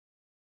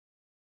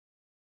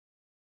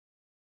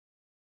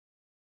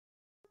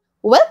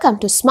Welcome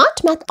to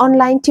Smart Math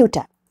Online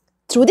Tutor.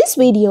 Through this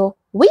video,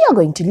 we are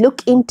going to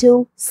look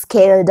into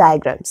scale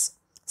diagrams.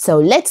 So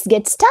let's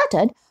get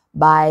started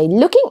by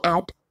looking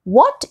at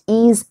what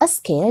is a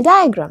scale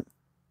diagram.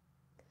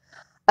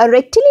 A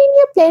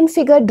rectilinear plane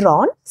figure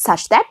drawn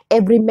such that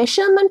every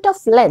measurement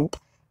of length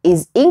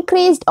is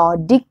increased or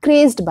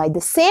decreased by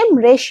the same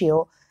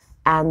ratio,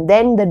 and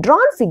then the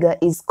drawn figure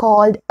is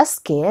called a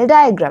scale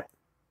diagram.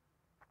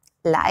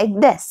 Like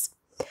this.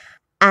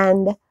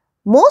 And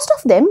most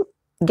of them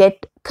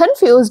get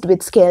confused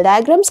with scale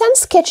diagrams and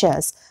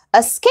sketches.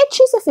 A sketch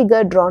is a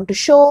figure drawn to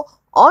show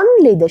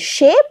only the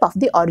shape of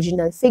the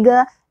original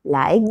figure,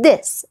 like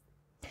this.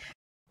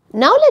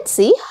 Now let's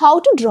see how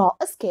to draw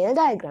a scale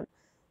diagram.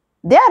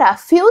 There are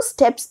few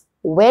steps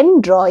when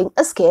drawing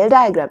a scale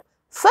diagram.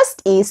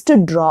 First is to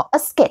draw a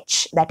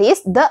sketch, that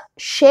is the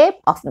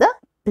shape of the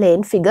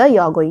plane figure you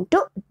are going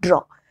to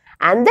draw.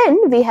 And then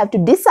we have to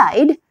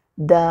decide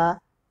the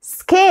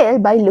scale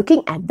by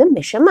looking at the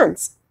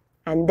measurements.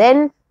 And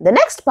then the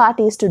next part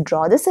is to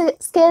draw the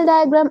scale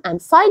diagram,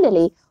 and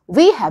finally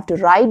we have to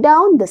write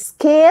down the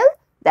scale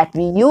that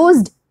we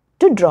used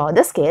to draw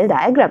the scale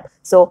diagram.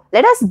 So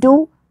let us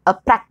do a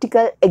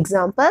practical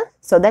example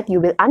so that you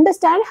will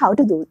understand how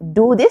to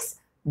do this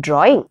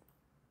drawing.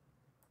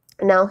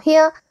 Now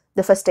here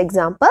the first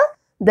example,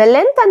 the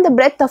length and the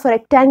breadth of a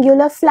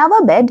rectangular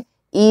flower bed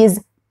is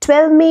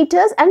 12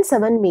 meters and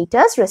 7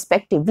 meters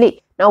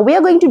respectively. Now we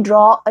are going to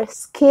draw a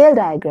scale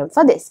diagram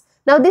for this.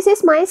 Now this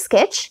is my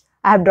sketch.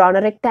 I have drawn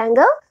a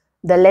rectangle.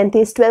 The length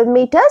is 12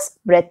 meters,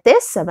 breadth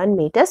is 7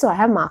 meters. So I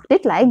have marked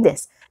it like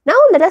this. Now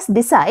let us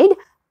decide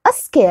a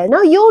scale.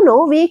 Now you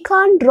know we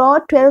can't draw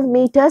 12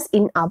 meters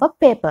in our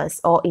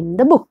papers or in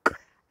the book.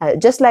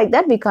 Just like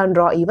that we can't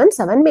draw even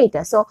 7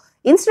 meters. So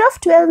instead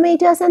of 12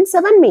 meters and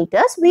 7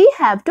 meters, we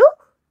have to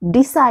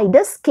decide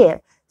a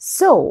scale.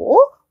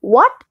 So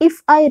what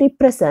if I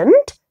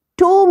represent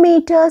 2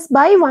 meters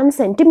by 1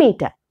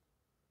 centimeter?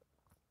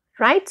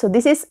 Right? So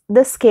this is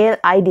the scale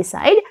I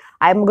decide.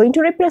 I am going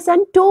to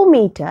represent 2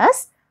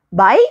 meters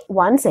by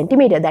 1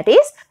 centimeter. That is,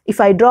 if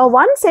I draw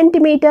 1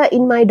 centimeter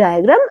in my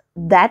diagram,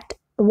 that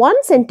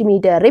 1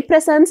 centimeter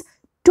represents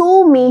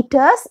 2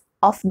 meters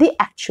of the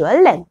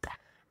actual length.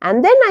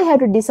 And then I have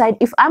to decide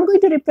if I am going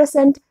to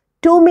represent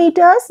 2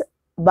 meters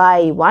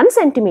by 1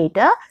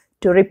 centimeter.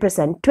 To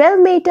represent 12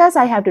 meters,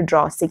 I have to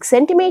draw 6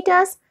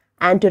 centimeters.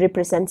 And to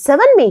represent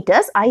 7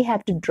 meters, I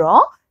have to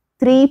draw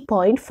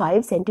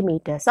 3.5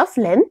 centimeters of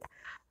length.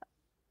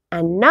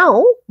 And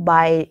now,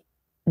 by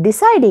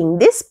deciding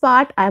this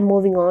part, I am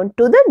moving on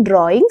to the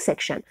drawing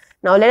section.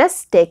 Now, let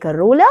us take a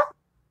ruler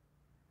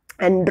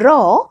and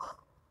draw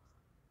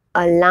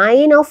a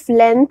line of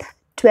length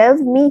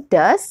 12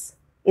 meters.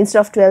 Instead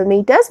of 12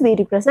 meters, we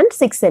represent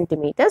 6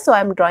 centimeters. So, I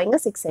am drawing a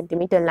 6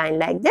 centimeter line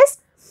like this.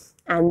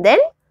 And then,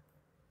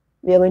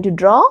 we are going to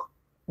draw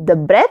the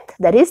breadth,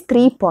 that is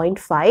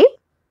 3.5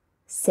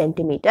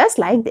 centimeters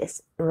like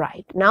this.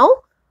 Right. Now,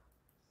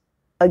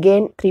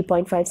 again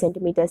 3.5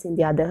 centimeters in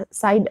the other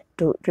side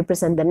to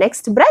represent the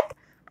next breadth,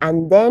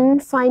 and then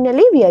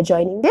finally we are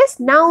joining this.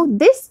 Now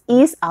this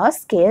is our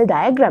scale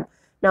diagram.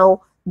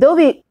 Now though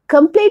we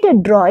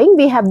completed drawing,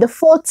 we have the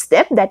fourth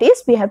step, that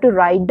is we have to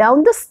write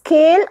down the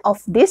scale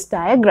of this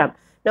diagram.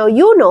 Now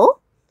you know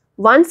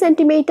 1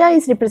 centimeter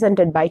is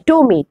represented by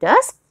 2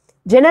 meters.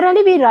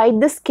 Generally we write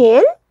the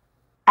scale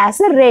as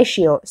a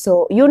ratio.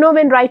 So you know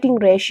when writing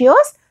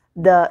ratios,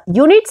 the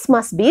units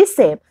must be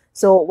same.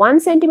 So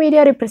 1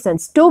 centimeter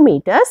represents 2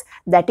 meters,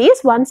 that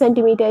is 1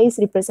 centimeter is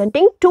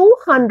representing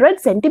 200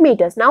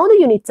 centimeters. Now the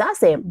units are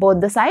same.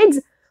 Both the sides,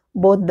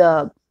 both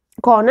the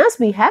corners,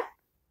 we have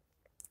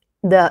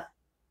the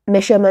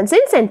measurements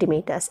in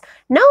centimeters.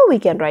 Now we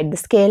can write the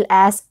scale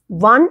as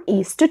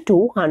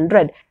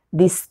 1:200.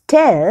 This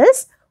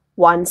tells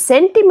 1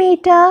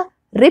 centimeter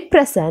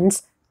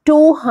represents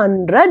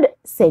 200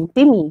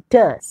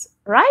 centimeters.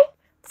 Right?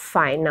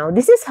 Fine. Now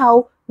this is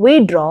how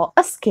we draw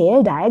a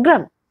scale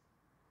diagram.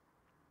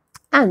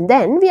 And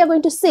then we are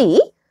going to see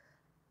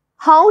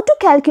how to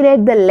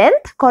calculate the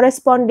length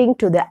corresponding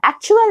to the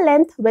actual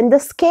length when the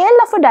scale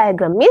of a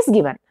diagram is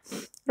given.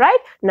 Right?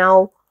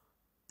 Now,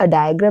 a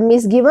diagram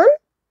is given,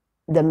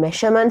 the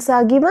measurements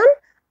are given,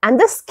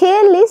 and the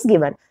scale is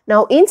given.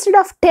 Now, instead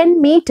of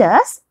 10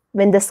 meters,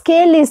 when the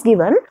scale is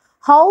given,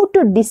 how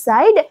to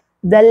decide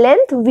the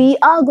length we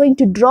are going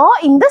to draw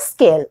in the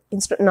scale.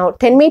 Now,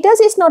 10 meters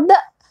is not the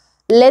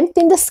length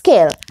in the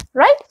scale.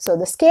 Right? So,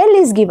 the scale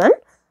is given.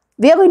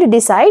 We are going to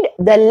decide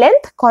the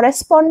length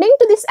corresponding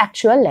to this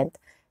actual length.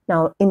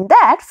 Now, in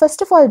that, first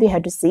of all, we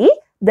have to see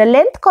the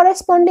length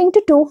corresponding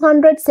to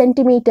 200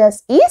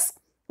 centimeters is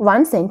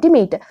 1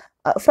 centimeter.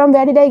 From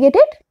where did I get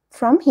it?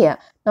 From here.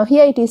 Now,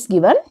 here it is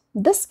given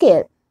the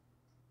scale.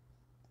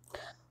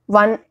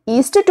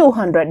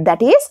 1:200,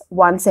 that is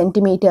 1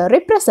 centimeter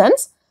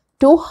represents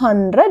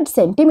 200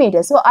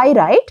 centimeters. So, I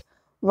write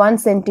 1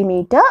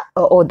 centimeter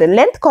or the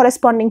length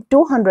corresponding to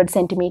 200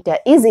 centimeter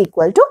is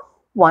equal to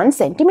 1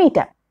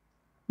 centimeter.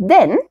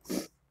 Then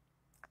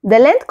the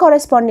length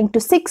corresponding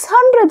to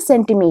 600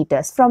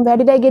 centimeters. From where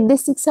did I get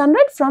this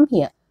 600? From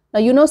here. Now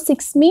you know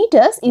 6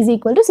 meters is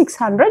equal to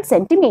 600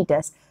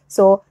 centimeters.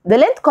 So the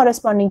length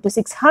corresponding to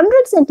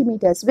 600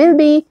 centimeters will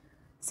be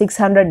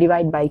 600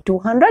 divided by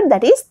 200,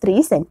 that is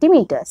 3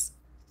 centimeters.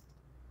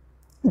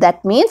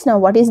 That means now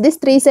what is this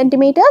 3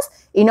 centimeters?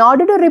 In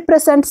order to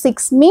represent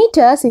 6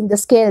 meters in the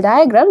scale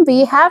diagram,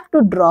 we have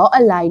to draw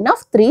a line of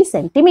 3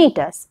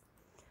 centimeters.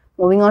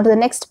 Moving on to the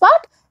next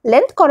part,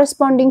 length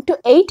corresponding to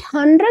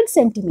 800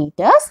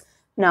 centimeters.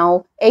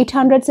 Now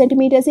 800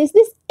 centimeters is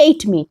this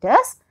 8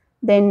 meters.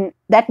 Then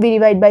that we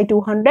divide by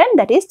 200,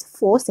 that is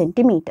 4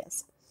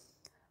 centimeters.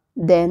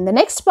 Then the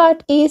next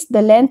part is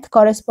the length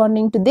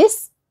corresponding to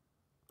this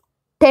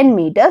 10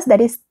 meters,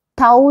 that is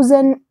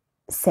 1000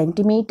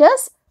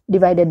 centimeters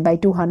divided by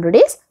 200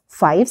 is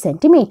 5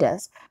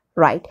 centimeters.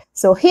 Right.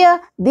 So here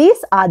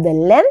these are the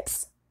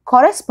lengths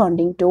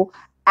corresponding to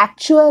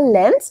actual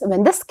lengths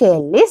when the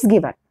scale is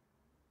given.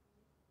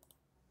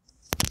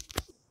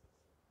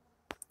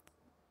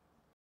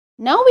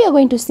 Now we are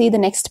going to see the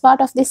next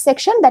part of this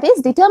section, that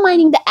is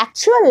determining the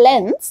actual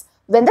lengths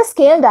when the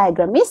scale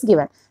diagram is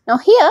given. Now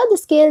here the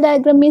scale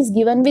diagram is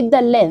given with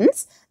the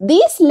lengths.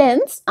 These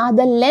lengths are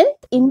the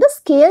length in the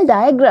scale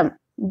diagram.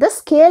 The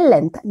scale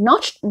length,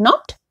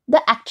 not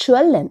the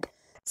actual length.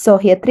 So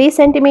here 3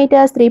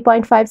 centimeters,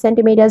 3.5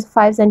 centimeters,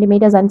 5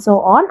 centimeters and so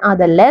on are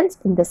the lengths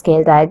in the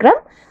scale diagram.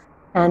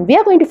 And we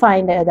are going to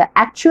find the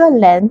actual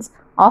lengths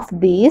of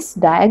this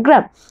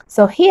diagram.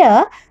 So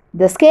here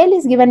the scale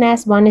is given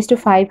as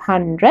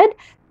 1:500,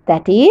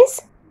 that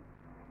is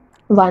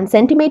 1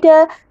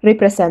 centimeter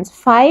represents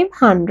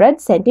 500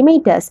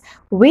 centimeters.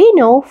 We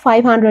know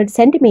 500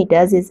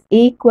 centimeters is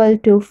equal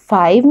to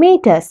 5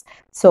 meters.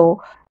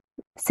 So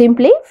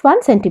simply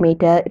 1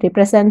 centimeter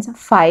represents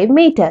 5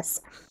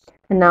 meters.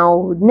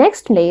 Now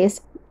next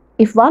place,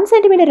 if 1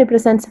 centimeter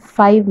represents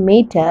 5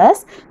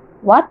 meters,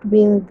 what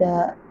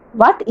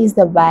is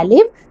the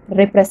value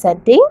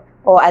representing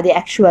or the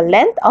actual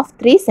length of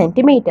 3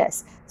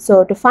 centimeters?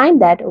 So to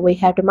find that, we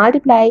have to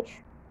multiply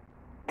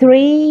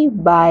 3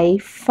 by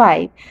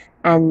 5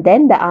 and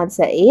then the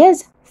answer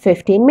is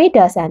 15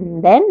 meters,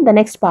 and then the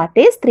next part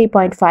is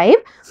 3.5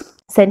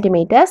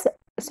 centimeters.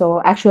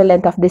 So actual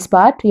length of this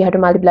part you have to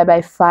multiply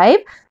by 5.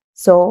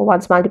 So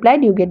once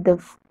multiplied you get the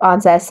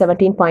answer as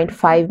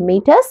 17.5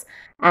 meters,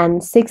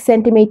 and 6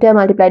 centimeter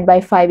multiplied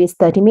by 5 is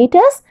 30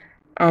 meters,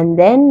 and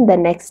then the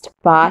next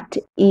part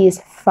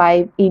is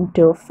 5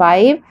 into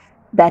 5,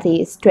 that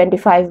is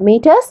 25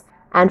 meters,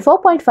 and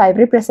 4.5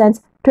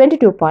 represents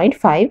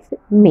 22.5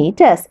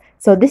 meters.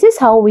 So this is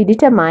how we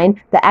determine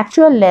the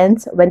actual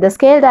lengths when the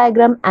scale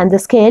diagram and the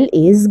scale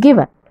is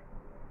given.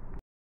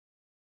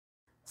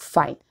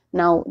 Fine.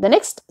 Now the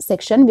next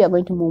section we are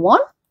going to move on,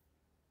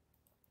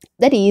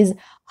 that is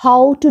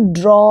how to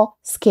draw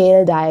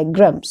scale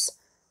diagrams.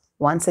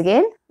 Once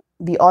again,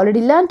 we already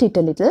learnt it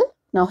a little.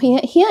 Now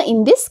here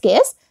in this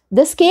case,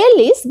 the scale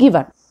is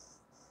given.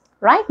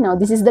 Right, now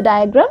this is the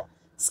diagram.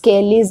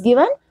 Scale is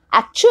given,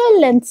 actual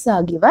lengths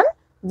are given.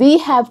 We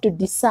have to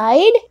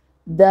decide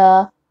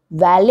the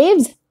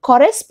values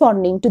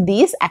corresponding to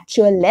these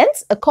actual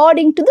lengths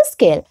according to the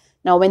scale.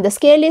 Now when the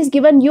scale is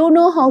given, you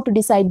know how to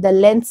decide the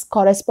lengths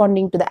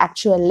corresponding to the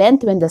actual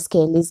length when the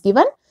scale is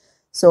given.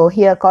 So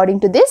here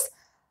according to this,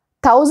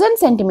 1000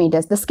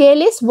 centimeters, the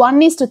scale is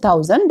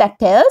 1:1000, that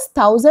tells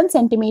 1000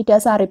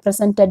 centimeters are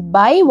represented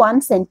by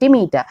 1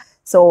 centimeter.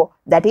 So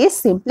that is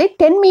simply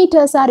 10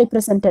 meters are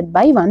represented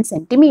by 1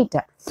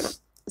 centimeter.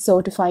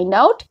 So to find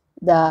out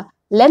the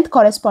length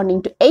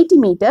corresponding to 80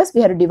 meters,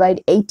 we have to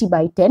divide 80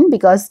 by 10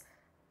 because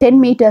 10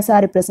 meters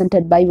are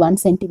represented by 1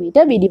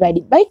 centimeter. We divide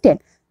it by 10.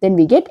 Then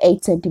we get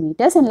 8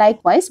 centimeters, and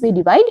likewise we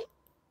divide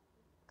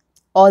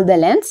all the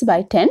lengths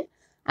by 10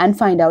 and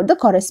find out the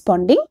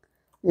corresponding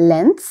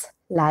lengths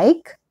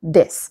like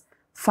this.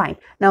 Fine.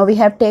 Now we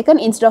have taken,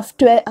 instead of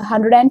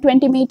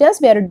 120 meters,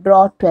 we have to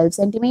draw 12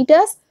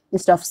 centimeters.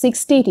 Instead of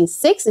 60, it is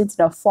 6.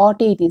 Instead of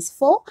 40, it is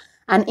 4.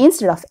 And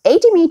instead of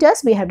 80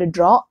 meters, we have to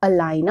draw a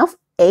line of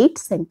 8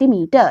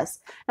 centimeters.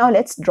 Now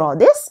let's draw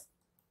this.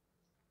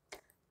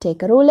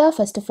 Take a ruler.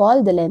 First of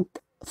all, the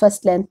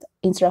first length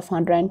instead of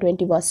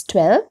 120 was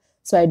 12.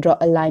 So I draw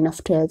a line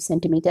of 12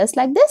 centimeters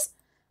like this.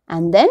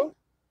 And then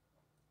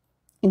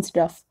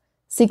instead of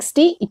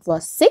 60, it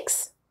was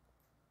 6.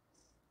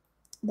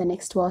 The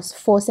next was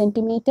 4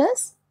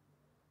 centimeters.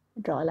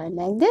 Draw a line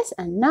like this,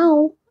 and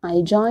now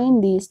I join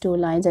these two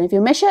lines, and if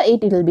you measure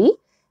it, it will be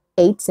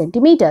 8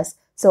 centimeters.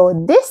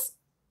 So this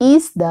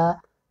is the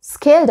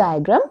scale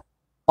diagram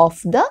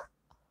of the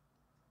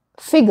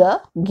figure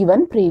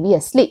given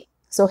previously.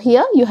 So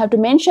here you have to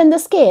mention the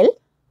scale,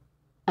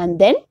 and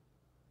then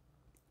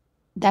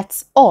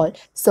that's all.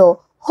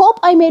 So hope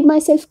I made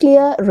myself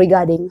clear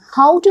regarding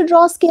how to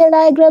draw scale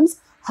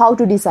diagrams, how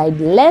to decide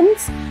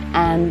lengths,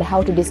 and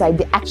how to decide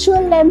the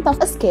actual length of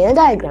a scale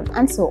diagram,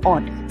 and so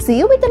on. See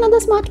you with another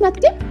smart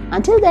math tip.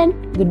 Until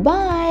then,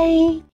 goodbye.